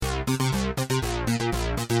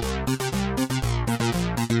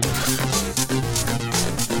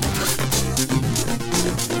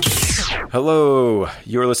Hello,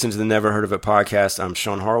 you're listening to the Never Heard of It podcast. I'm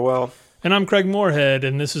Sean Harwell. And I'm Craig Moorhead,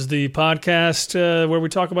 and this is the podcast where we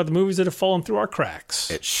talk about the movies that have fallen through our cracks.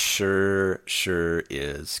 It sure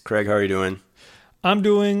is. Craig, how are you doing? I'm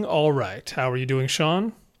doing all right. How are you doing,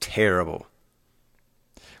 Sean? Terrible.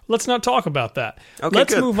 Let's not talk about that. Okay,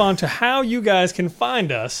 Let's good. move on to how you guys can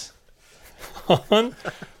find us on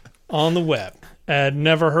the web at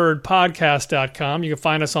neverheardpodcast.com. You can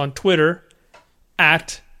find us on Twitter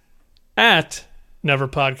at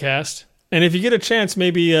neverpodcast. And if you get a chance,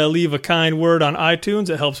 maybe leave a kind word on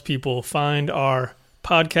iTunes. It helps people find our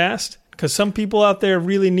podcast because some people out there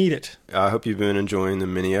really need it. I hope you've been enjoying the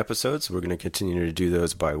mini episodes. We're going to continue to do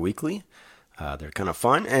those bi-weekly. They're kind of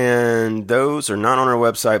fun, and those are not on our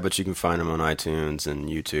website, but you can find them on iTunes and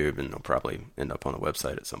YouTube, and they'll probably end up on the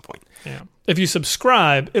website at some point. Yeah. If you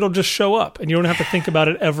subscribe, it'll just show up, and you don't have to think about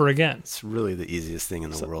it ever again. It's really the easiest thing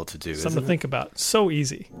in the world to do, Something to think about. So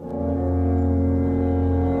easy.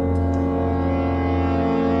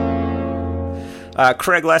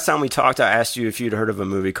 Craig, last time we talked, I asked you if you'd heard of a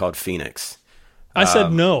movie called Phoenix. I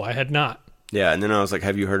said no, I had not. Yeah, and then I was like,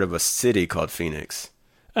 have you heard of a city called Phoenix?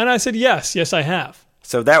 And I said yes, I have.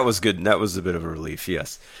 So that was good. That was a bit of a relief,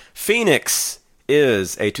 yes. Phoenix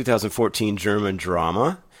is a 2014 German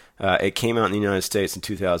drama. It came out in the United States in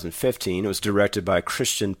 2015. It was directed by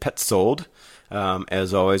Christian Petzold.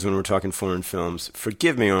 As always, when we're talking foreign films,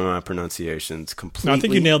 forgive me on my pronunciations completely. No, I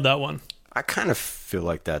think you nailed that one. I kind of feel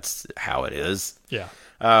like that's how it is. Yeah.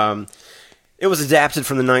 It was adapted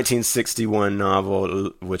from the 1961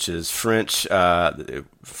 novel, which is French,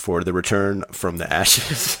 for The Return from the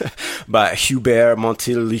Ashes, by Hubert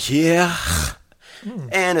Montelier.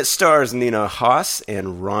 And it stars Nina Haas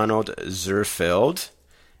and Ronald Zurfeld.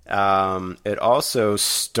 It also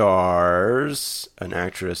stars an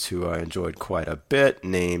actress who I enjoyed quite a bit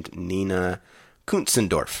named Nina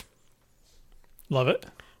Kuntzendorf. Love it.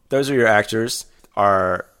 Those are your actors.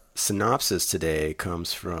 Our synopsis today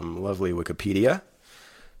comes from lovely Wikipedia.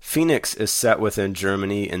 Phoenix is set within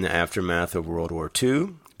Germany in the aftermath of World War II,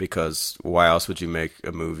 because why else would you make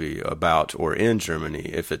a movie about or in Germany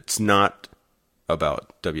if it's not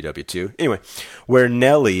about WW2? Anyway, where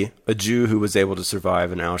Nellie, a Jew who was able to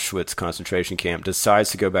survive an Auschwitz concentration camp,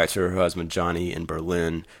 decides to go back to her husband Johnny in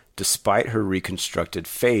Berlin despite her reconstructed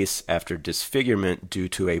face after disfigurement due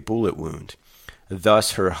to a bullet wound.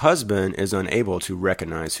 Thus, her husband is unable to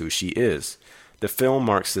recognize who she is. The film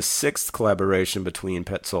marks the sixth collaboration between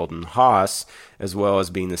Petzold and Haas, as well as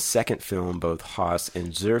being the second film both Haas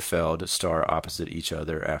and Zurfeld star opposite each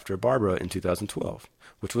other after Barbara in 2012,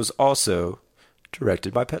 which was also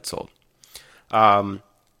directed by Petzold.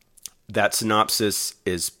 That synopsis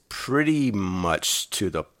is pretty much to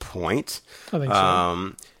the point. I think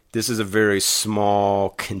so. This is a very small,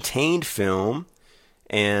 contained film,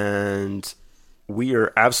 and we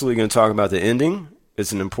are absolutely going to talk about the ending.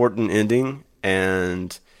 It's an important ending,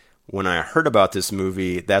 and when I heard about this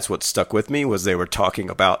movie, that's what stuck with me, was they were talking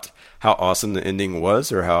about how awesome the ending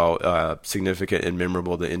was, or how significant and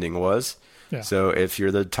memorable the ending was. Yeah. So if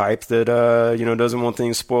you're the type that doesn't want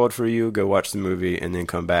things spoiled for you, go watch the movie and then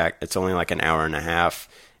come back. It's only like an hour and a half,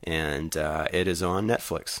 and it is on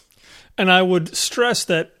Netflix. And I would stress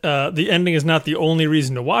that the ending is not the only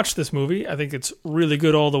reason to watch this movie. I think it's really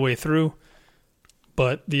good all the way through.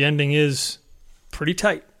 But the ending is pretty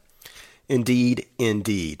tight. Indeed.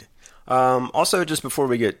 Also, just before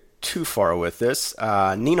we get too far with this,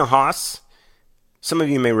 Nina Haas, some of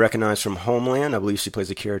you may recognize from Homeland. I believe she plays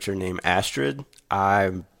a character named Astrid.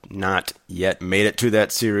 I've not yet made it to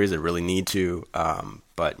that series. I really need to,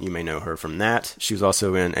 but you may know her from that. She was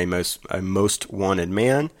also in A Most Wanted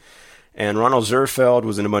Man. And Ronald Zurfeld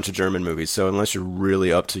was in a bunch of German movies. So unless you're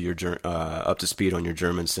really up to speed on your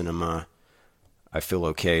German cinema, I feel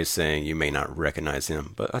okay saying you may not recognize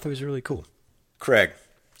him, but I thought he was really cool. Craig.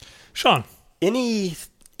 Sean. Any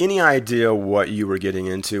idea what you were getting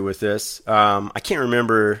into with this? I can't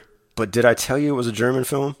remember, but did I tell you it was a German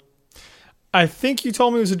film? I think you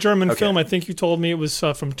told me it was a German film. I think you told me it was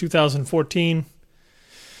from 2014.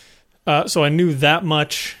 So I knew that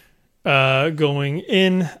much going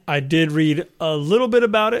in. I did read a little bit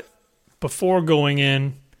about it before going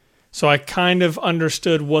in. So I kind of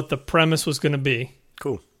understood what the premise was going to be.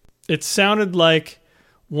 Cool. It sounded like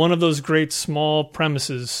one of those great small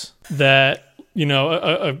premises that,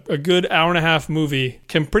 a good hour and a half movie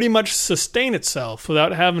can pretty much sustain itself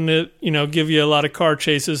without having to, give you a lot of car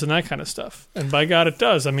chases and that kind of stuff. And by God, it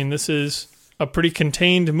does. I mean, this is a pretty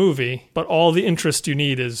contained movie, but all the interest you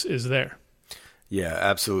need is there. Yeah,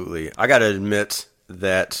 absolutely. I got to admit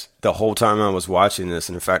that the whole time I was watching this,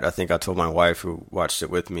 and in fact, I think I told my wife who watched it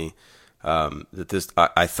with me,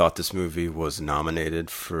 I thought this movie was nominated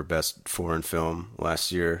for Best Foreign Film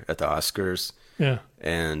last year at the Oscars. Yeah.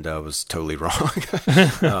 And I was totally wrong.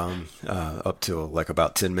 Up till like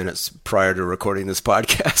about 10 minutes prior to recording this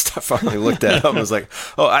podcast, I finally looked at it up and was like,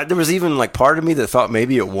 there was even like part of me that thought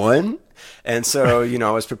maybe it won. And so,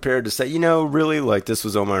 I was prepared to say, really like this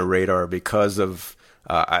was on my radar because of,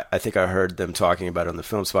 I think I heard them talking about it on the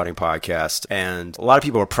Film Spotting podcast. And a lot of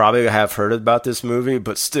people probably have heard about this movie,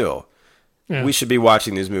 but still, we should be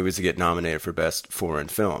watching these movies to get nominated for Best Foreign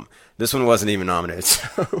Film. This one wasn't even nominated.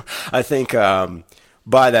 So I think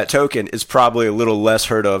by that token, it's probably a little less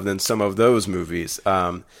heard of than some of those movies.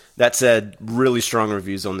 That said, really strong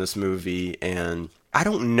reviews on this movie. And I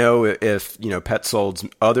don't know if, Petzold's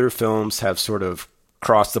other films have sort of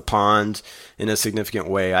crossed the pond in a significant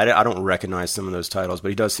way. I don't recognize some of those titles, but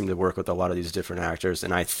he does seem to work with a lot of these different actors.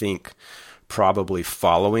 And I think probably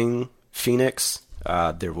following Phoenix,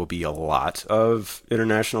 there will be a lot of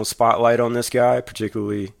international spotlight on this guy,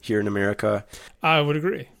 particularly here in America. I would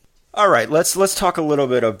agree. All right, let's talk a little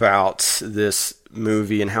bit about this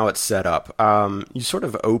movie and how it's set up. You sort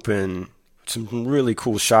of open some really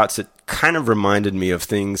cool shots that kind of reminded me of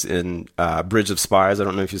things in Bridge of Spies. I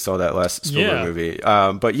don't know if you saw that last Spielberg movie.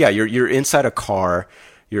 But yeah, you're inside a car.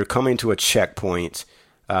 You're coming to a checkpoint.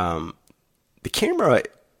 The camera,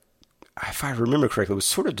 if I remember correctly, was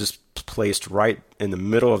sort of just placed right in the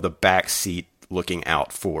middle of the back seat looking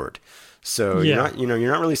out forward. So you're not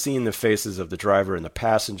really seeing the faces of the driver and the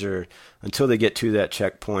passenger until they get to that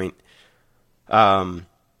checkpoint. God,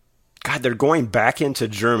 they're going back into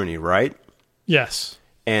Germany, right? Yes.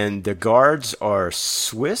 And the guards are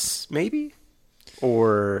Swiss, maybe?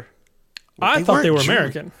 Or I thought they were German.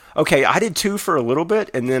 American. Okay, I did too for a little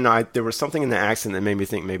bit, and then there was something in the accent that made me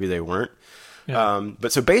think maybe they weren't. Yeah.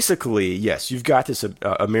 But so basically, yes, you've got this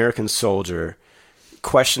American soldier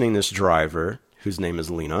questioning this driver, whose name is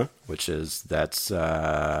Lena, that's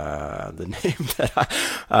the name that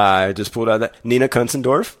I just pulled out of that. Nina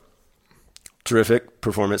Kunzendorf. Terrific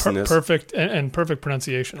performance in this. Perfect and perfect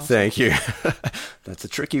pronunciation. Also. Thank you. That's a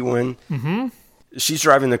tricky one. Mm-hmm. She's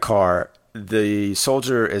driving the car. The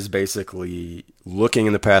soldier is basically looking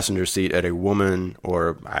in the passenger seat at a woman,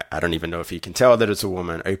 or I don't even know if he can tell that it's a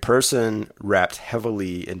woman, a person wrapped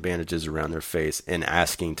heavily in bandages around their face and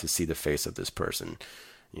asking to see the face of this person.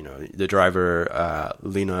 The driver,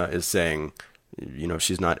 Lena, is saying,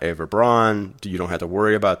 she's not Eva Braun. You don't have to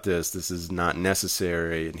worry about this. This is not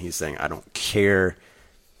necessary. And he's saying, I don't care.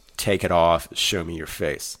 Take it off. Show me your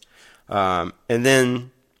face. And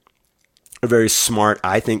then a very smart,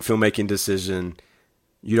 I think, filmmaking decision.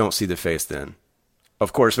 You don't see the face then.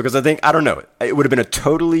 Of course, because I don't know. It would have been a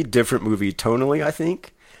totally different movie tonally, I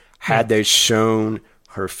think, had they shown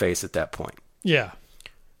her face at that point. Yeah.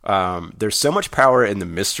 There's so much power in the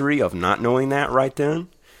mystery of not knowing that right then.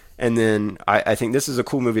 And then I think this is a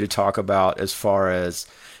cool movie to talk about as far as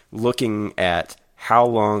looking at how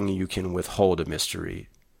long you can withhold a mystery.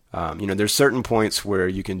 There's certain points where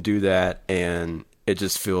you can do that and it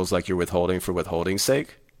just feels like you're withholding for withholding's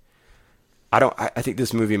sake. I think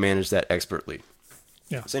this movie managed that expertly.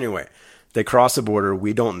 Yeah. So anyway, they cross the border.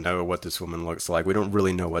 We don't know what this woman looks like. We don't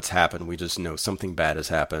really know what's happened. We just know something bad has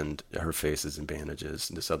happened. Her face is in bandages.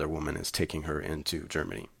 This other woman is taking her into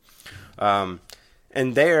Germany.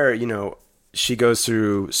 And there, she goes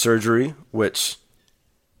through surgery, which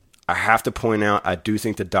I have to point out, I do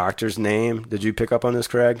think the doctor's name, did you pick up on this,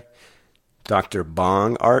 Craig? Dr.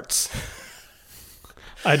 Bongartz.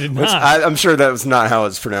 I did not. Which I'm sure that was not how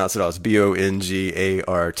it's pronounced at all. It's Bongartz.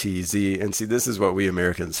 And see, this is what we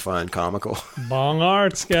Americans find comical.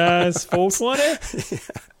 Bongartz, guys. 420? Yeah.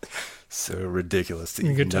 So ridiculous.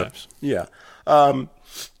 Good times. Yeah. And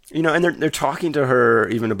they're talking to her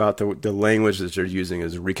even about the language that they're using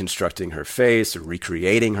is reconstructing her face or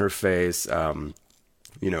recreating her face.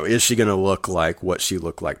 Is she going to look like what she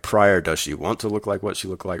looked like prior? Does she want to look like what she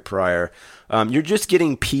looked like prior? You're just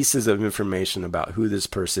getting pieces of information about who this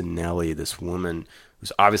person, Nellie, this woman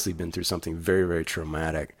who's obviously been through something very, very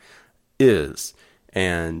traumatic, is.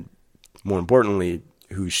 And more importantly,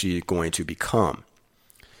 who she's going to become.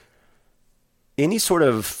 Any sort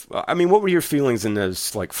of, what were your feelings in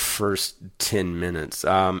those first 10 minutes?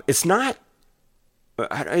 It's not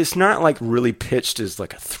like really pitched as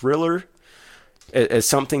like a thriller, as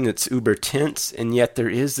something that's uber tense, and yet there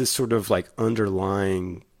is this sort of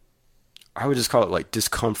underlying, I would just call it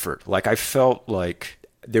discomfort. I felt like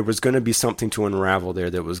there was going to be something to unravel there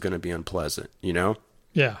that was going to be unpleasant,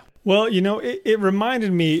 Yeah. Well, it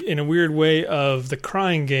reminded me in a weird way of The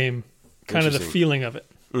Crying Game, kind of the feeling of it.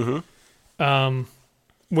 Mm-hmm.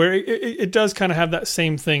 Where it does kind of have that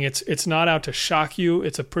same thing. It's not out to shock you.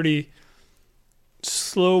 It's a pretty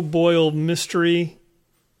slow boil mystery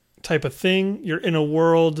type of thing. You're in a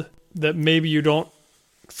world that maybe you don't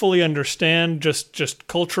fully understand just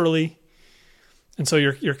culturally. And so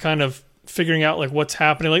you're kind of figuring out like what's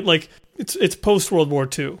happening. Like it's post World War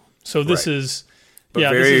II. So this is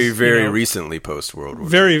very recently post World War II.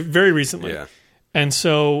 Very, very recently. Yeah. And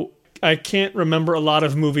so I can't remember a lot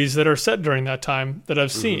of movies that are set during that time that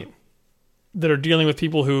I've seen that are dealing with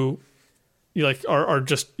people who are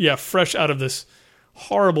just fresh out of this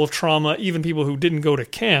horrible trauma. Even people who didn't go to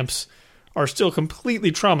camps are still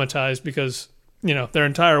completely traumatized because their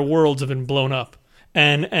entire worlds have been blown up.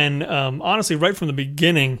 And honestly, right from the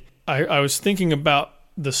beginning, I was thinking about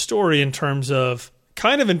the story in terms of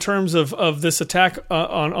this attack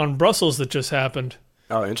on Brussels that just happened.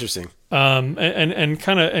 Oh, interesting. And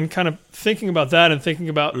kind of thinking about that, and thinking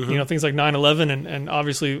about things like 9/11 and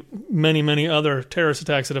obviously many, many other terrorist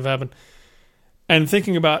attacks that have happened, and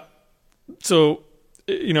thinking about, so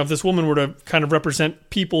if this woman were to kind of represent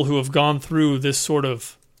people who have gone through this sort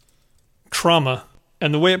of trauma,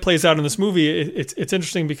 and the way it plays out in this movie, it's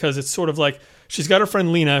interesting because it's sort of like she's got her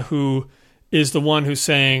friend Lena, who is the one who's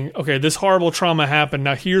saying, okay, this horrible trauma happened.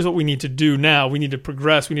 Now here's what we need to do now. We need to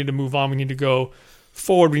progress. We need to move on. We need to go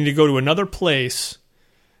forward. We need to go to another place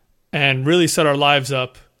and really set our lives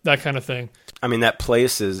up, that kind of thing. I mean, that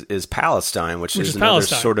place is Palestine, which is another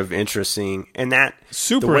Palestine. Sort of interesting. And that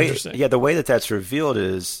super interesting. Yeah, the way that's revealed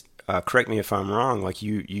is, correct me if I'm wrong, like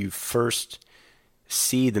you first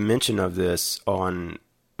see the mention of this on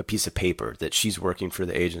a piece of paper that she's working for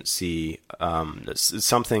the agency,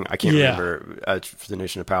 something I can't remember, for the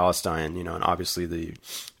nation of Palestine, and obviously the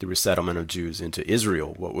resettlement of Jews into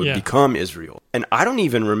Israel, what would become Israel. And I don't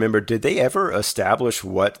even remember, did they ever establish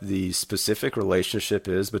what the specific relationship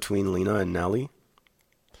is between Lena and Nellie?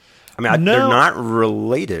 I mean, they're not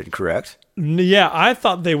related, correct? Yeah, I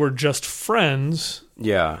thought they were just friends.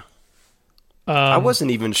 Yeah. I wasn't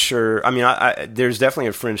even sure. I mean, there's definitely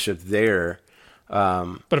a friendship there.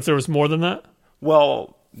 But if there was more than that?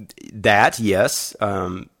 Well, that, yes.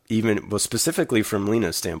 Specifically from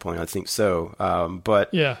Lena's standpoint, I think so.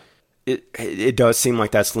 But yeah, it does seem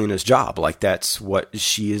like that's Lena's job. Like that's what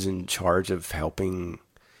she is in charge of helping,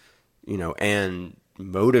 and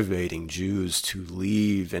motivating Jews to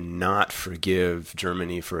leave and not forgive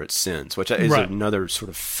Germany for its sins, which is another sort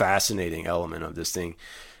of fascinating element of this thing.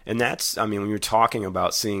 And that's, I mean, when you're talking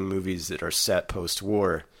about seeing movies that are set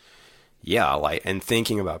post-war, and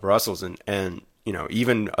thinking about Brussels and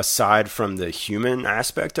even aside from the human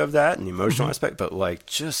aspect of that and the emotional aspect, but like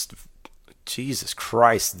just Jesus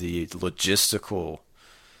Christ, the logistical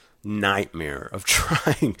nightmare of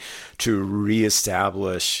trying to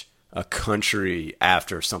reestablish a country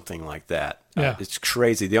after something like that. It's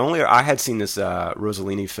crazy. I had seen this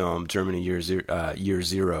Rossellini film, Germany Year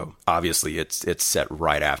Zero. Obviously, it's set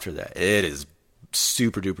right after that. It is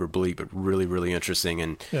super duper bleak, but really, really interesting.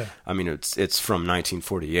 And I mean, it's from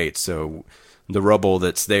 1948, so the rubble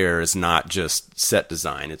that's there is not just set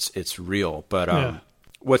design; it's real. But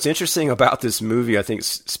what's interesting about this movie, I think,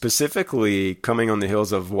 specifically coming on the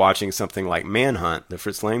heels of watching something like Manhunt, the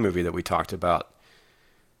Fritz Lang movie that we talked about,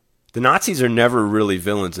 the Nazis are never really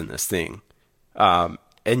villains in this thing, and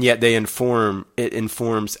yet it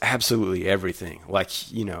informs absolutely everything. Like,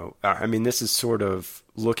 I mean, this is sort of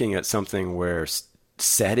looking at something where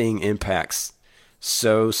setting impacts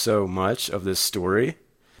so much of this story.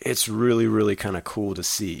 It's really, really kind of cool to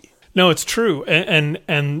see. No, it's true, and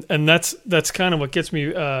that's kind of what gets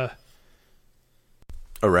me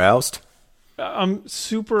aroused. I'm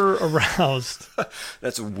super aroused.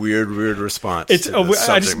 That's a weird response.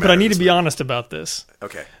 But I need to be honest about this.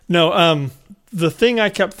 Okay. No, the thing I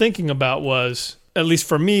kept thinking about was, at least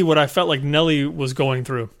for me, what I felt like Nellie was going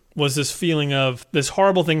through was this feeling of this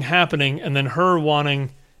horrible thing happening and then her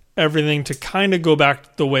wanting everything to kind of go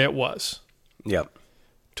back the way it was. Yep.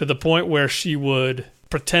 To the point where she would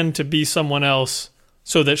pretend to be someone else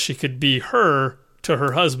so that she could be her to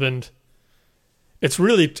her husband. It's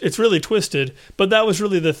really twisted, but that was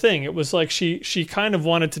really the thing. It was like she kind of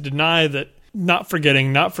wanted to deny that not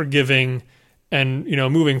forgetting, not forgiving, and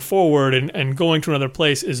moving forward and going to another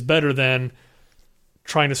place is better than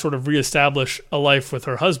trying to sort of reestablish a life with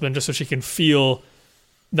her husband just so she can feel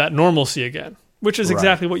that normalcy again, which is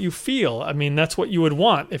exactly what you feel. I mean, that's what you would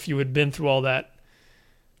want if you had been through all that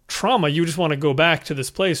trauma. You just want to go back to this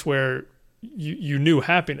place where you knew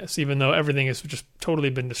happiness, even though everything has just totally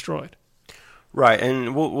been destroyed. Right,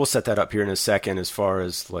 and we'll set that up here in a second as far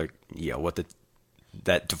as what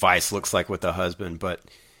that device looks like with the husband. But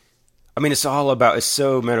I mean, it's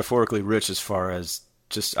so metaphorically rich as far as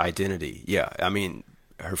just identity. Yeah, I mean,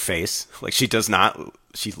 her face. Like she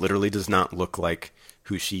literally does not look like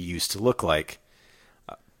who she used to look like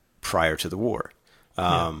prior to the war.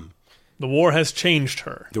 The war has changed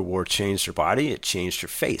her. The war changed her body. It changed her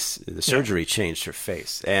face. The surgery changed her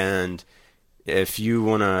face. And if you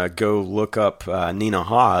want to go look up Nina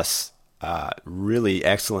Hoss, really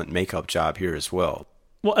excellent makeup job here as well.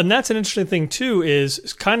 Well, and that's an interesting thing too,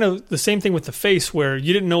 is kind of the same thing with the face where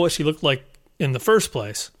you didn't know what she looked like in the first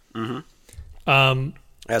place. Mm-hmm.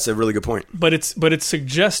 That's a really good point. But it's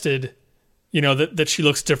suggested, that she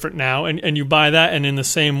looks different now, and you buy that, and in the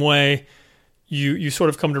same way, you sort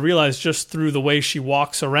of come to realize just through the way she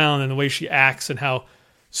walks around and the way she acts and how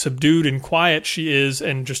subdued and quiet she is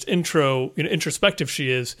and just introspective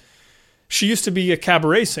she is. She used to be a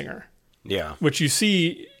cabaret singer. Yeah. Which you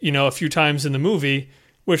see, a few times in the movie,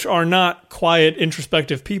 which are not quiet,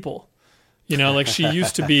 introspective people. Like she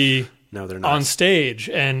used to be no, they're not. On stage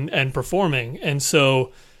and performing. And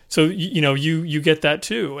so you get that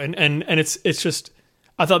too. And it's just,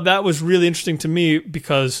 I thought that was really interesting to me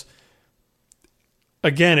because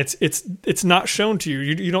again, it's not shown to you.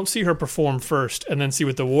 You don't see her perform first and then see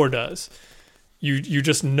what the war does. You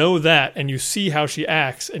just know that and you see how she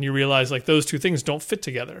acts and you realize like those two things don't fit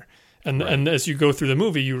together. And as you go through the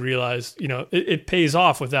movie, you realize, it pays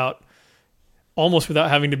off almost without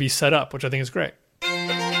having to be set up, which I think is great.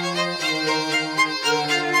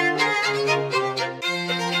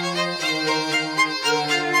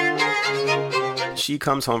 She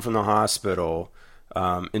comes home from the hospital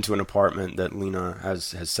into an apartment that Lena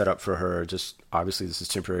has set up for her. Just obviously this is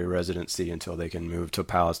temporary residency until they can move to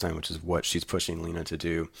Palestine, which is what she's pushing Nellie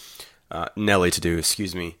to do,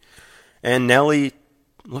 excuse me. And Nellie,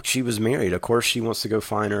 look, she was married. Of course, she wants to go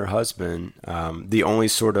find her husband. The only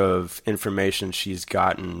sort of information she's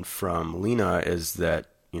gotten from Lena is that,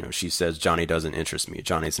 she says, Johnny doesn't interest me.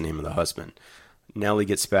 Johnny's the name of the husband. Nellie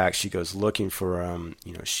gets back. She goes looking for him.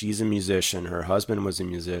 She's a musician. Her husband was a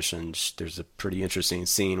musician. There's a pretty interesting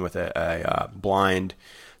scene with a blind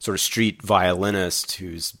sort of street violinist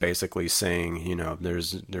who's basically saying,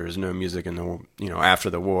 there's no music in the, after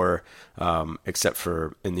the war, except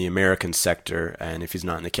for in the American sector. And if he's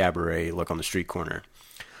not in the cabaret, look on the street corner.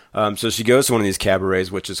 So she goes to one of these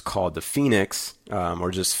cabarets, which is called the Phoenix,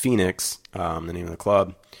 or just Phoenix, the name of the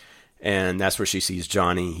club. And that's where she sees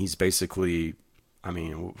Johnny. He's basically,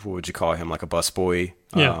 what would you call him? Like a busboy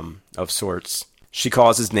of sorts. She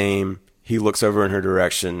calls his name. He looks over in her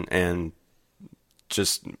direction and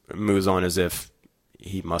just moves on as if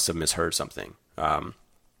he must have misheard something.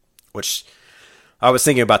 Which I was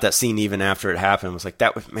thinking about that scene even after it happened. I was like,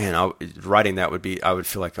 writing that would be, I would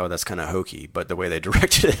feel like, oh, that's kind of hokey. But the way they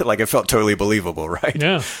directed it, like it felt totally believable, right?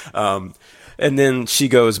 Yeah. And then she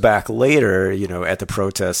goes back later, at the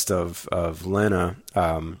protest of Lena,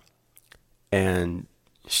 and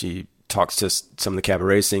she talks to some of the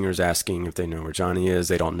cabaret singers asking if they know where Johnny is.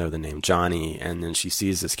 They don't know the name Johnny. And then she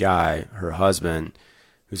sees this guy, her husband,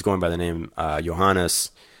 who's going by the name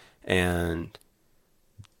Johannes, and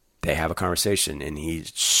they have a conversation, and he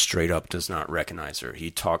straight up does not recognize her.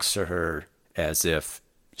 He talks to her as if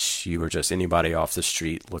she were just anybody off the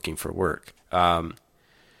street looking for work. And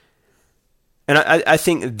I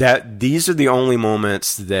think that these are the only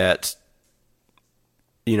moments that,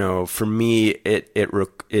 for me,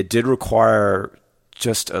 it did require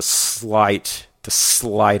just the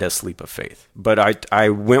slightest leap of faith. But I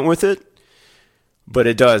went with it. But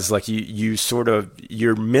it does, like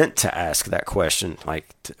you're meant to ask that question,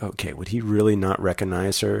 like, okay, would he really not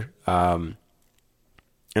recognize her? And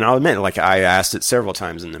I'll admit, like I asked it several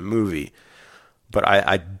times in the movie, but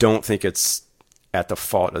I don't think it's at the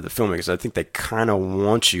fault of the filmmakers. I think they kind of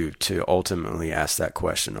want you to ultimately ask that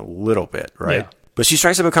question a little bit, right? Yeah. But she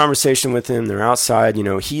strikes up a conversation with him. They're outside.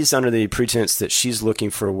 He's under the pretense that she's looking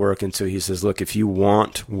for work until he says, look, if you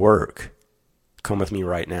want work, come with me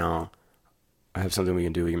right now. I have something we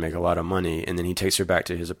can do. We can make a lot of money. And then he takes her back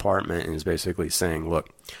to his apartment and is basically saying, look,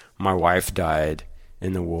 my wife died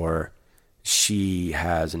in the war. She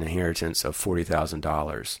has an inheritance of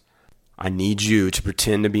 $40,000. I need you to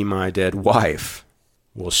pretend to be my dead wife.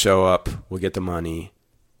 We'll show up. We'll get the money.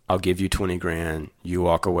 I'll give you 20 grand. You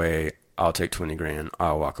walk away. I'll take 20 grand.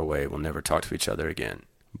 I'll walk away. We'll never talk to each other again.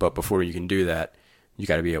 But before you can do that, you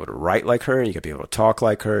got to be able to write like her. You got to be able to talk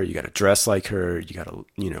like her. You got to dress like her. You got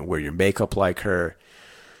to, wear your makeup like her.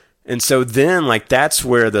 And so then, like, that's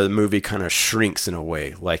where the movie kind of shrinks in a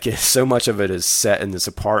way. Like, so much of it is set in this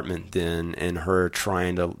apartment then, and her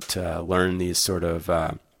trying to learn these sort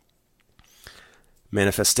of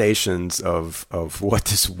manifestations of what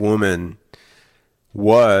this woman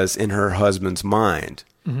was in her husband's mind.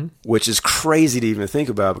 which is crazy to even think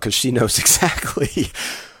about because she knows exactly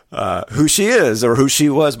who she is or who she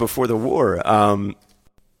was before the war.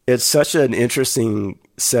 It's such an interesting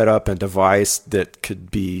setup and device that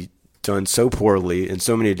could be done so poorly in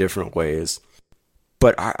so many different ways.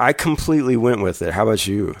 But I completely went with it. How about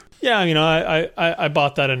you? Yeah, I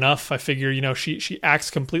bought that enough. I figure, she acts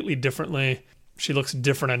completely differently. She looks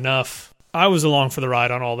different enough. I was along for the ride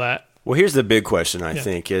on all that. Well, here's the big question, I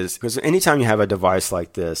think, is because anytime you have a device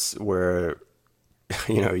like this where,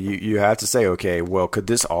 you have to say, okay, well, could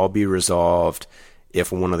this all be resolved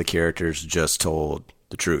if one of the characters just told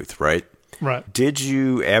the truth, right? Right. Did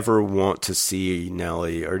you ever want to see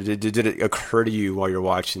Nellie, or did it occur to you while you're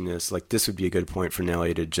watching this, like this would be a good point for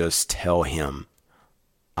Nellie to just tell him,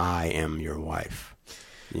 I am your wife,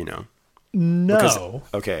 No. Because,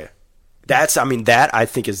 okay. That I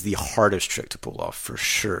think is the hardest trick to pull off for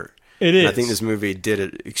sure. It is. And I think this movie did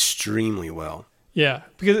it extremely well. Yeah,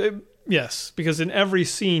 because in every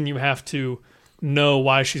scene you have to know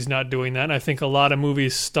why she's not doing that. And I think a lot of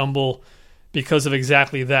movies stumble because of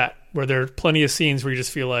exactly that, where there are plenty of scenes where you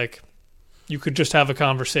just feel like you could just have a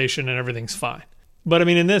conversation and everything's fine. But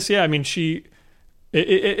in this,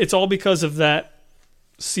 it's all because of that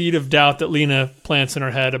seed of doubt that Lena plants in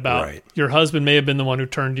her head about your husband may have been the one who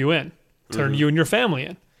turned you in, turned you and your family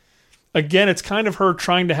in. Again, it's kind of her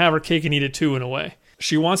trying to have her cake and eat it too in a way.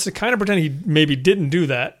 She wants to kind of pretend he maybe didn't do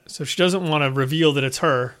that, so she doesn't want to reveal that it's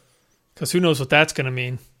her, because who knows what that's going to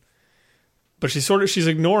mean. But she's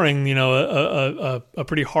ignoring, a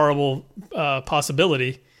pretty horrible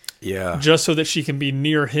possibility, just so that she can be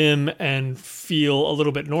near him and feel a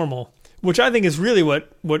little bit normal, which I think is really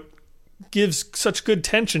what gives such good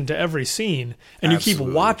tension to every scene. And Absolutely. You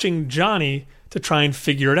keep watching Johnny to try and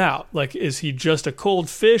figure it out. Like, is he just a cold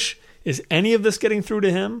fish? Is any of this getting through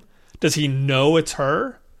to him? Does he know it's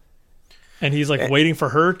her? And he's waiting for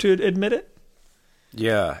her to admit it?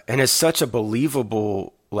 Yeah. And it's such a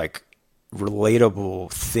believable,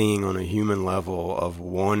 relatable thing on a human level of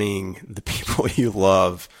wanting the people you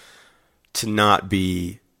love to not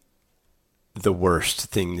be the worst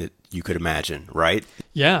thing that you could imagine, right?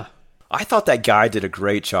 Yeah. I thought that guy did a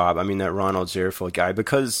great job. That Ronald Zierfeld guy,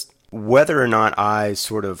 because whether or not I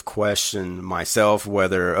sort of question myself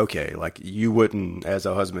whether, you wouldn't, as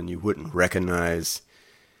a husband, you wouldn't recognize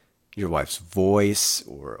your wife's voice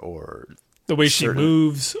or the way she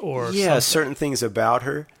moves or certain things about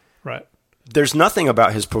her. Right. There's nothing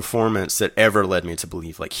about his performance that ever led me to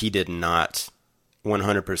believe he did not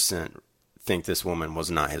 100% think this woman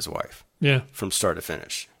was not his wife. Yeah. From start to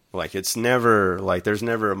finish. It's never, there's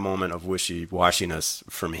never a moment of wishy-washiness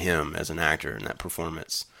from him as an actor in that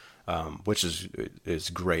performance, which is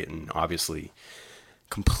great and obviously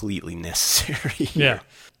completely necessary. Yeah.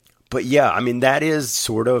 But yeah, that is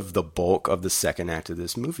sort of the bulk of the second act of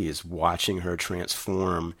this movie, is watching her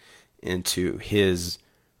transform into his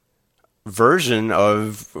version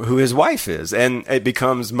of who his wife is. And it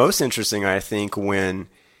becomes most interesting, I think, when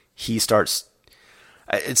he starts...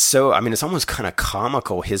 it's almost kind of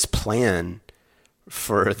comical, his plan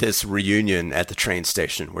for this reunion at the train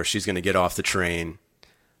station where she's going to get off the train,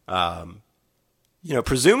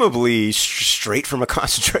 presumably straight from a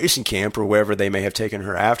concentration camp or wherever they may have taken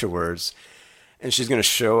her afterwards. And she's going to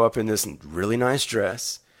show up in this really nice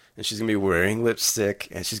dress, and she's going to be wearing lipstick,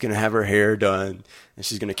 and she's going to have her hair done, and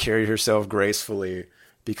she's going to carry herself gracefully,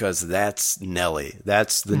 because that's Nellie.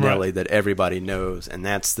 That's the Nellie that everybody knows, and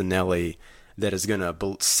that's the Nellie that is going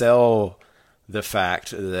to sell the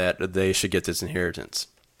fact that they should get this inheritance.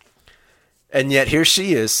 And yet here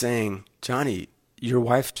she is saying, Johnny, your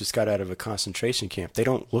wife just got out of a concentration camp. They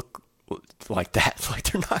don't look like that.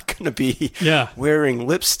 They're not going to be wearing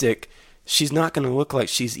lipstick. She's not going to look like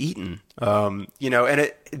she's eaten. And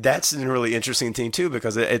that's a really interesting thing too,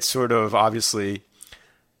 because it's sort of obviously...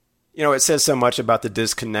 it says so much about the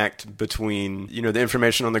disconnect between, the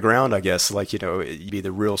information on the ground, I guess, it'd be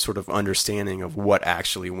the real sort of understanding of what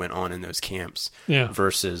actually went on in those camps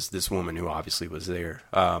versus this woman who obviously was there.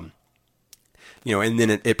 And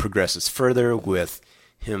then it progresses further with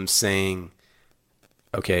him saying,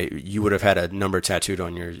 okay, you would have had a number tattooed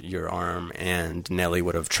on your arm, and Nellie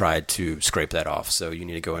would have tried to scrape that off. So you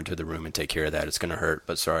need to go into the room and take care of that. It's going to hurt,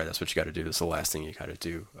 but sorry, that's what you got to do. It's the last thing you got to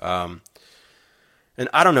do. And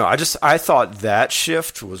I don't know, I thought that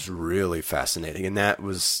shift was really fascinating. And that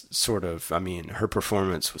was sort of, her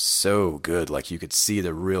performance was so good. You could see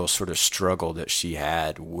the real sort of struggle that she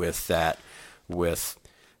had with that, with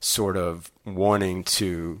sort of wanting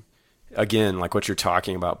to again, like what you're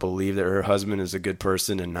talking about, believe that her husband is a good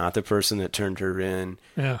person and not the person that turned her in.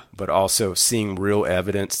 Yeah. But also seeing real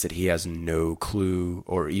evidence that he has no clue,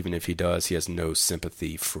 or even if he does, he has no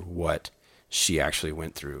sympathy for what she actually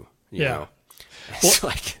went through. You know? It's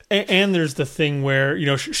like, and there's the thing where, you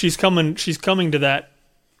know, she's coming to that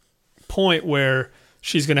point where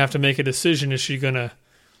she's going to have to make a decision. Is she going to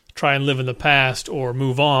try and live in the past or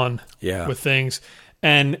move on with things?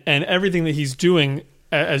 And everything that he's doing,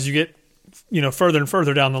 as you get, you know, further and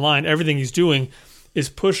further down the line, everything he's doing is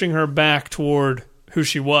pushing her back toward who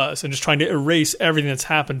she was and just trying to erase everything that's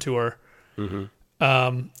happened to her. Mm-hmm.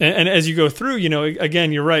 And as you go through, you know,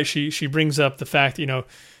 again, you're right. She brings up the fact that, you know,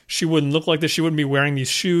 she wouldn't look like this. She wouldn't be wearing these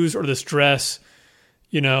shoes or this dress.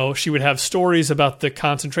 You know, she would have stories about the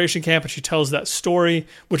concentration camp, and she tells that story,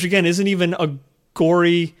 which again isn't even a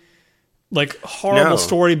gory, like horrible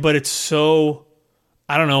story, but it's so,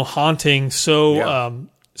 I don't know, haunting, so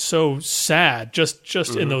so sad,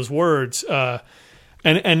 just in those words.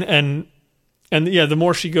 And yeah, the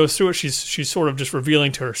more she goes through it, she's sort of just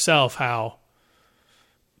revealing to herself how,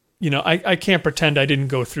 you know, I can't pretend I didn't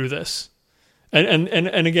go through this.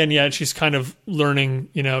 And again, yeah, she's kind of learning,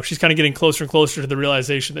 you know, she's kind of getting closer and closer to the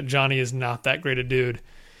realization that Johnny is not that great a dude.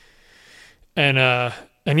 And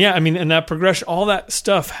yeah, I mean, and that progression, all that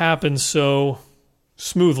stuff happens so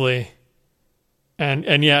smoothly.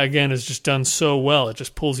 And yeah, again, is just done so well. It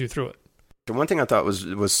just pulls you through it. The one thing I thought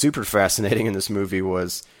was super fascinating in this movie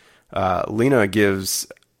was Lena gives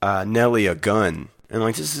Nellie a gun. And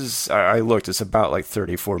like, this is, I looked, it's about like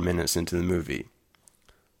 34 minutes into the movie.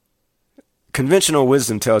 Conventional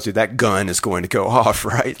wisdom tells you that gun is going to go off,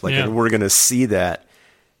 right? Like, and we're going to see that.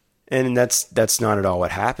 And that's not at all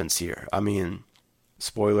what happens here. I mean,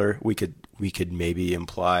 spoiler, we could maybe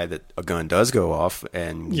imply that a gun does go off,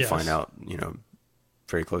 and we find out, you know,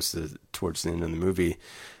 very close towards the end of the movie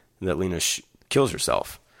that Lena kills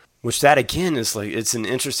herself. Which that again is like, it's an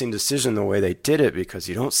interesting decision the way they did it, because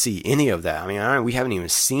you don't see any of that. I mean, we haven't even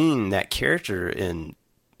seen that character in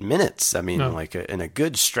minutes. I mean, like in a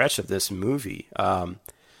good stretch of this movie. And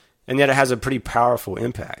yet it has a pretty powerful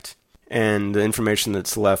impact. And the information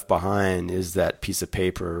that's left behind is that piece of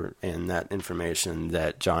paper and that information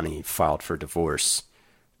that Johnny filed for divorce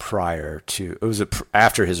prior to, it was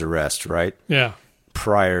after his arrest, right? Yeah.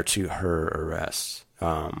 Prior to her arrest.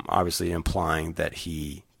 Obviously implying that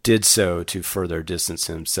he did so to further distance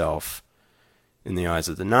himself in the eyes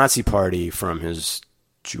of the Nazi Party from his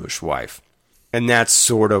Jewish wife. And that's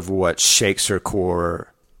sort of what shakes her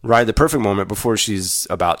core right at the perfect moment before she's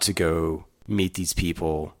about to go meet these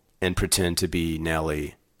people and pretend to be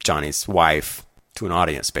Nellie, Johnny's wife, to an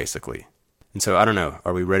audience, basically. And so, I don't know,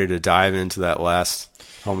 are we ready to dive into that last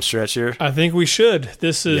home stretch here? I think we should.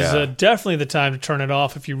 This is definitely the time to turn it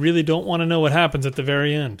off if you really don't want to know what happens at the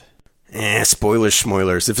very end. Spoilers,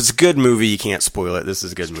 schmoilers. If it's a good movie, you can't spoil it. This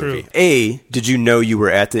is a good movie. True. A, did you know you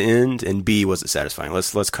were at the end? And B, was it satisfying?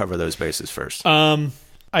 Let's cover those bases first. I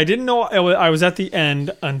didn't know I was at the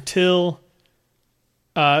end until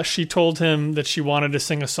she told him that she wanted to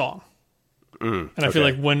sing a song. And I feel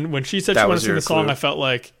like when she said she wanted to sing the song, I felt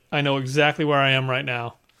like I know exactly where I am right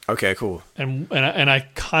now. Okay, cool. And I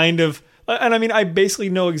kind of, and I mean, I basically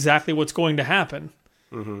know exactly what's going to happen.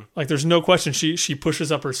 Mm-hmm. Like, there's no question. She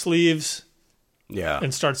pushes up her sleeves,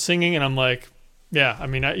 and starts singing, and I'm like, yeah. I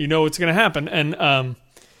mean, you know what's going to happen, and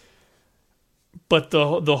but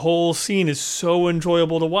the whole scene is so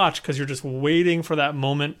enjoyable to watch because you're just waiting for that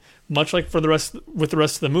moment, much like with the rest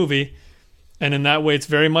of the movie, and in that way, it's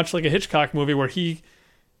very much like a Hitchcock movie where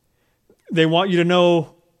they want you to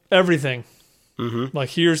know everything. Mm-hmm. Like,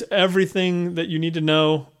 here's everything that you need to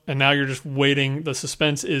know. And now you're just waiting. The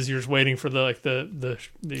suspense is you're just waiting for the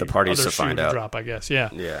parties to find out. Drop, I guess. Yeah.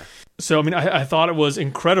 Yeah. So I mean, I thought it was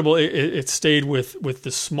incredible. It stayed with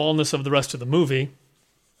the smallness of the rest of the movie.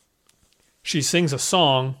 She sings a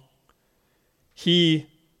song. He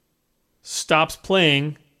stops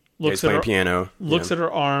playing. Looks at her piano. Looks at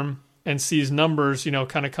her arm and sees numbers, you know,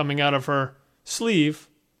 kind of coming out of her sleeve,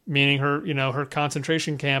 meaning her, you know, her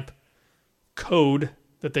concentration camp code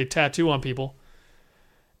that they tattoo on people.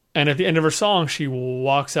 And at the end of her song, she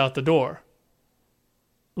walks out the door.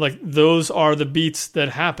 Like, those are the beats that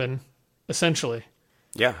happen, essentially.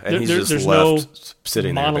 Yeah, and he's just left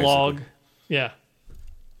sitting there, monologue. basically. Yeah.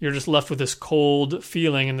 You're just left with this cold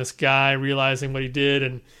feeling and this guy realizing what he did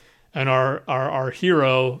and our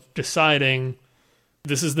hero deciding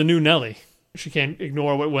this is the new Nellie. She can't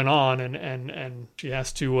ignore what went on and she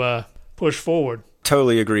has to push forward.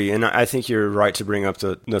 Totally agree, and I think you're right to bring up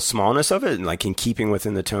the smallness of it, and like in keeping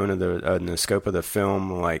within the tone of the scope of the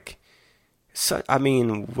film. Like, so, I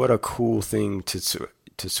mean, what a cool thing to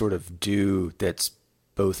to sort of do that's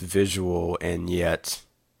both visual and yet,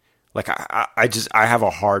 like, I have a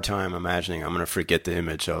hard time imagining I'm going to forget the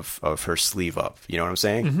image of her sleeve up. You know what I'm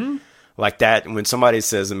saying? Mm-hmm. Like that, when somebody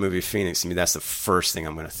says the movie Phoenix to me, that's the first thing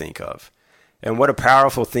I'm going to think of. And what a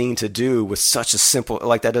powerful thing to do with such a simple,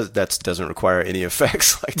 like that doesn't require any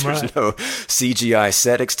effects. Like there's no CGI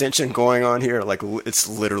set extension going on here. Like it's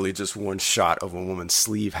literally just one shot of a woman's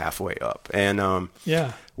sleeve halfway up. And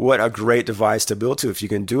what a great device to build to if you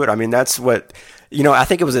can do it. I mean, that's what, I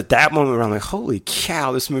think it was at that moment where I'm like, holy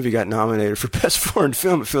cow, this movie got nominated for Best Foreign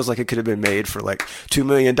Film. It feels like it could have been made for like $2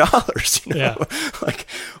 million. Yeah. Like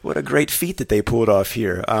what a great feat that they pulled off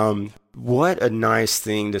here. What a nice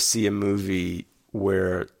thing to see a movie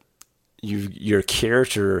where your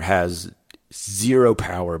character has zero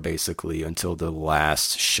power basically until the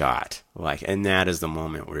last shot. Like, and that is the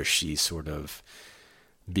moment where she sort of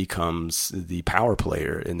becomes the power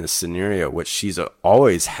player in this scenario, which she's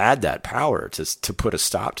always had that power to put a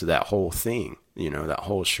stop to that whole thing, that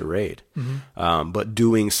whole charade. Mm-hmm. But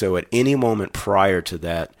doing so at any moment prior to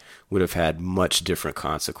that would have had much different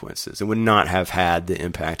consequences. It would not have had the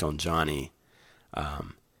impact on Johnny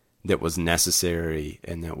that was necessary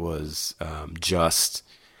and that was just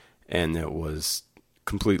and that was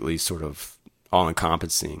completely sort of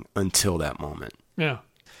all-encompassing until that moment. Yeah.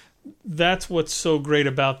 That's what's so great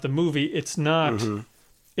about the movie. It's not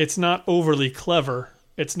it's not overly clever.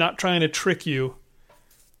 It's not trying to trick you.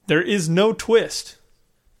 There is no twist.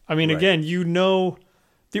 I mean, again,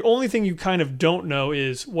 the only thing you kind of don't know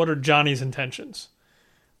is what are Johnny's intentions.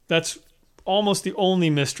 That's almost the only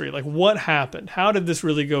mystery. Like, what happened? How did this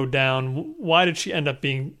really go down? Why did she end up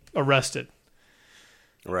being arrested?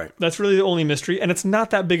 Right. That's really the only mystery, and it's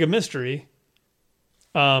not that big a mystery.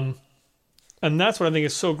 And that's what I think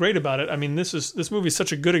is so great about it. I mean, this movie is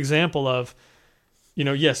such a good example of,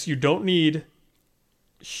 yes, you don't need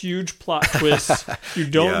huge plot twists. You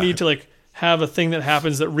don't need to have a thing that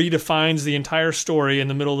happens that redefines the entire story in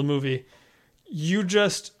the middle of the movie. You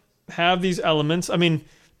just have these elements. I mean,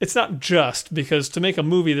 it's not just, because to make a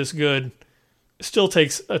movie this good still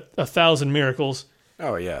takes 1,000 miracles.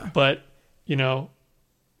 Oh yeah. But,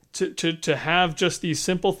 to have just these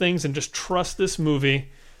simple things and just trust this movie,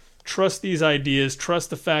 trust these ideas, trust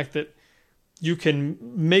the fact that you can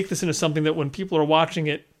make this into something that when people are watching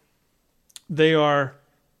it, they are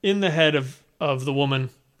in the head of the woman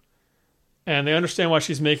and they understand why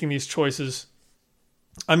she's making these choices.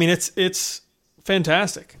 I mean, it's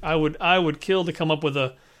fantastic. I would kill to come up with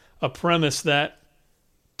a premise that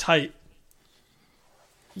tight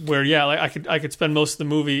where, I could spend most of the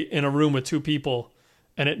movie in a room with two people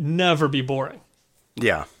and it never be boring.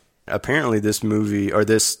 Yeah. Apparently this movie, or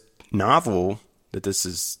this novel that this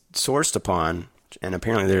is sourced upon, and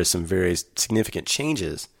apparently there's some very significant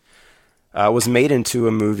changes, was made into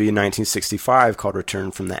a movie in 1965 called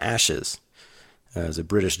Return from the Ashes. It was a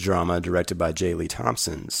British drama directed by J. Lee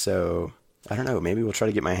Thompson. So, I don't know, maybe we'll try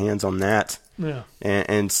to get my hands on that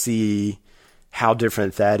and see how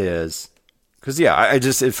different that is. Because,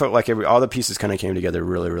 it felt like all the pieces kind of came together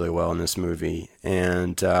really, really well in this movie.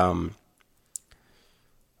 And I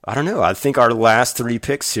don't know. I think our last three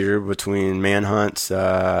picks here between Manhunt,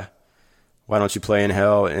 Why Don't You Play in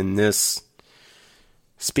Hell, and this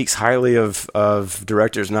speaks highly of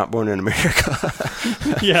directors not born in America.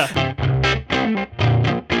 Yeah.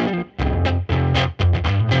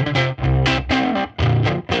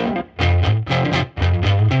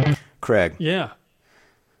 Craig. Yeah.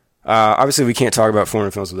 Obviously, we can't talk about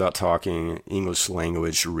foreign films without talking English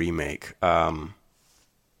language remake. Do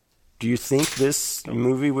you think this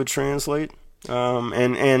movie would translate?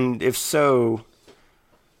 And if so,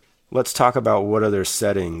 let's talk about what other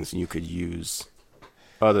settings you could use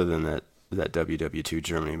other than that WW2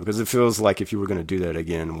 Germany, because it feels like if you were going to do that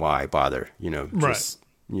again, why bother?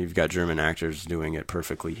 You've got German actors doing it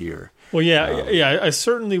perfectly here. Well, I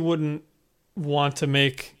certainly wouldn't want to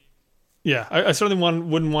make. Yeah, I certainly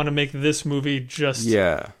wouldn't want to make this movie just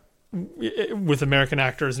with American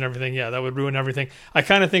actors and everything. Yeah, that would ruin everything. I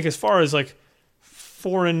kind of think as far as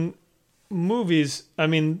foreign movies, I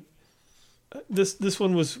mean, this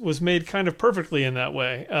one was made kind of perfectly in that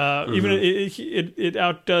way. Even it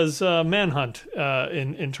outdoes Manhunt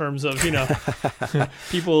in terms of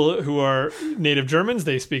people who are native Germans.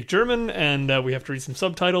 They speak German, and we have to read some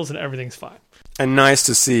subtitles, and everything's fine. And nice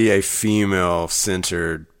to see a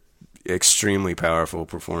female-centered, extremely powerful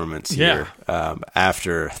performance here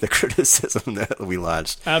after the criticism that we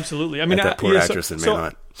lodged. Absolutely. I mean, that poor actress in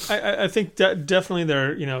Manhunt. I think that definitely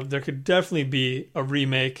there could definitely be a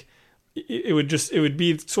remake. It would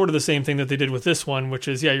be sort of the same thing that they did with this one, which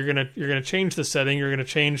is you're gonna change the setting, you're gonna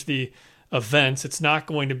change the events. It's not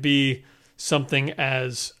going to be something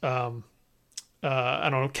as I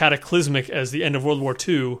don't know, cataclysmic as the end of World War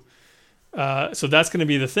II. So that's going to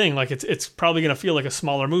be the thing. Like it's probably going to feel like a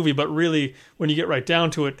smaller movie, but really, when you get right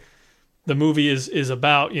down to it, the movie is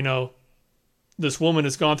about, you know, this woman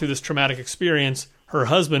has gone through this traumatic experience. Her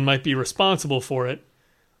husband might be responsible for it,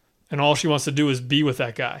 and all she wants to do is be with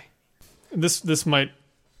that guy. This might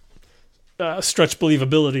stretch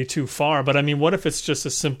believability too far, but I mean, what if it's just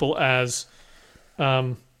as simple as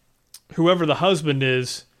whoever the husband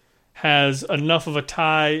is has enough of a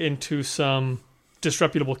tie into some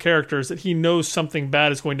disreputable characters that he knows something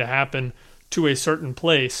bad is going to happen to a certain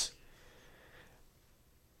place,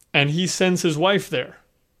 and he sends his wife there.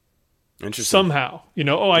 Interesting. Somehow, you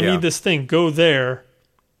know, I need this thing, go there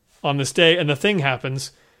on this day, and the thing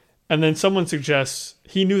happens, and then someone suggests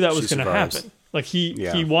he knew that was going to happen. Like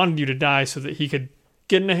he wanted you to die so that he could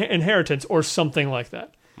get an inheritance or something like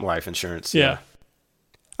that. Life insurance. Yeah.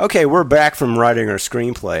 Okay, we're back from writing our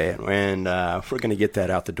screenplay, and we're going to get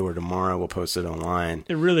that out the door tomorrow. We'll post it online.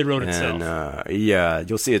 It really wrote itself. And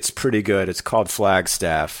you'll see it's pretty good. It's called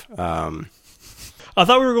Flagstaff. I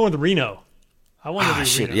thought we were going with Reno. I wanted to do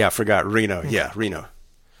shit. Reno. Yeah, I forgot Reno. Yeah, Reno.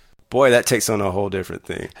 Boy, that takes on a whole different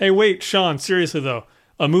thing. Hey, wait, Sean, seriously though,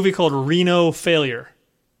 a movie called Reno Failure.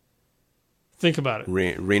 Think about it.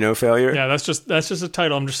 Reno Failure? Yeah, that's just a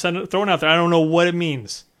title. I'm just throwing it out there. I don't know what it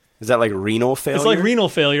means. Is that like renal failure? It's like renal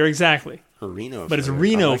failure, exactly. Reno but failure. It's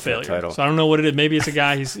Reno like Failure. So I don't know what it is. Maybe it's a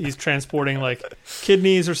guy he's transporting like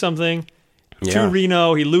kidneys or something to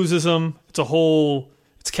Reno. He loses them.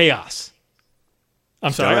 It's chaos.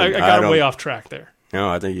 I'm sorry, I got way off track there. No,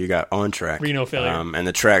 I think you got on track. Reno Failure. And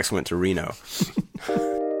the tracks went to Reno.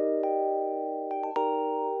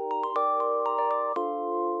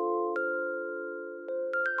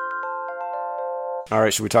 All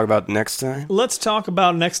right, should we talk about next time? Let's talk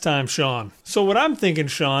about next time, Sean. So what I'm thinking,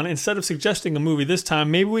 Sean, instead of suggesting a movie this time,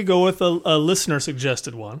 maybe we go with a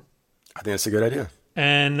listener-suggested one. I think that's a good idea.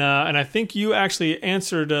 And I think you actually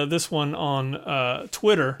answered this one on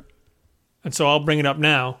Twitter, and so I'll bring it up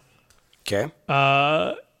now. Okay.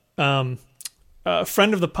 A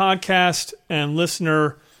friend of the podcast and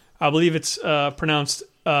listener, I believe it's pronounced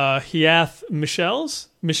Hiath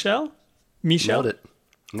Michelle? Nailed it.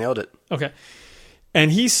 Okay. And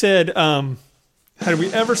he said, had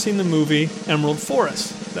we ever seen the movie Emerald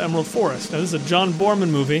Forest? The Emerald Forest. Now, this is a John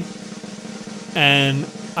Boorman movie, and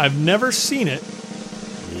I've never seen it.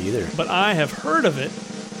 Me either. But I have heard of it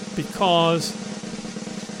because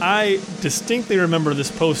I distinctly remember this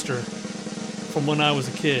poster from when I was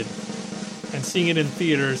a kid and seeing it in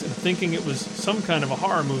theaters and thinking it was some kind of a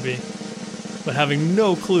horror movie, but having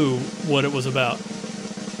no clue what it was about.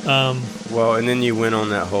 Well, and then you went on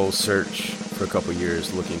that whole search for a couple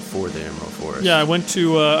years looking for the Emerald Forest. Yeah, I went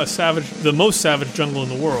to the most savage jungle in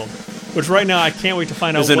the world, which right now I can't wait to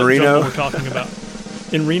find out what Reno? jungle we're talking about.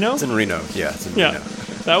 In Reno? It's in Reno. Yeah, it's in Reno.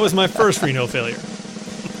 That was my first Reno failure.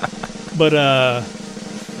 But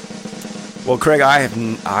well, Craig, I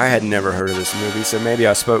had never heard of this movie, so maybe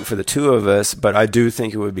I spoke for the two of us, but I do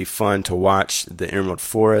think it would be fun to watch the Emerald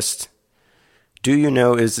Forest. Do you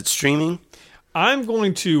know, is it streaming? I'm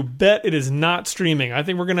going to bet it is not streaming. I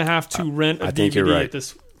think we're going to have to rent a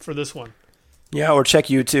DVD for this one. Yeah, or check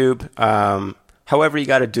YouTube. However you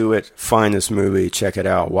got to do it, find this movie, check it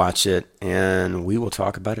out, watch it, and we will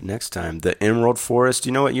talk about it next time. The Emerald Forest, do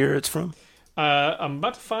you know what year it's from? I'm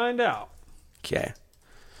about to find out. Okay.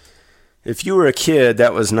 If you were a kid,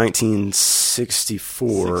 that was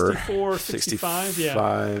 1964. 65,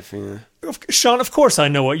 yeah. Sean, of course I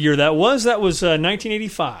know what year that was. That was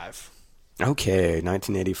 1985. Okay,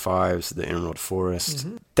 1985's The Emerald Forest.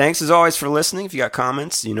 Mm-hmm. Thanks as always for listening. If you got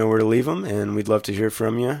comments, you know where to leave them, and we'd love to hear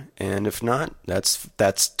from you. And if not,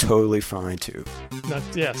 that's totally fine too.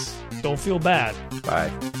 Yes. Don't feel bad.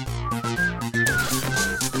 Bye.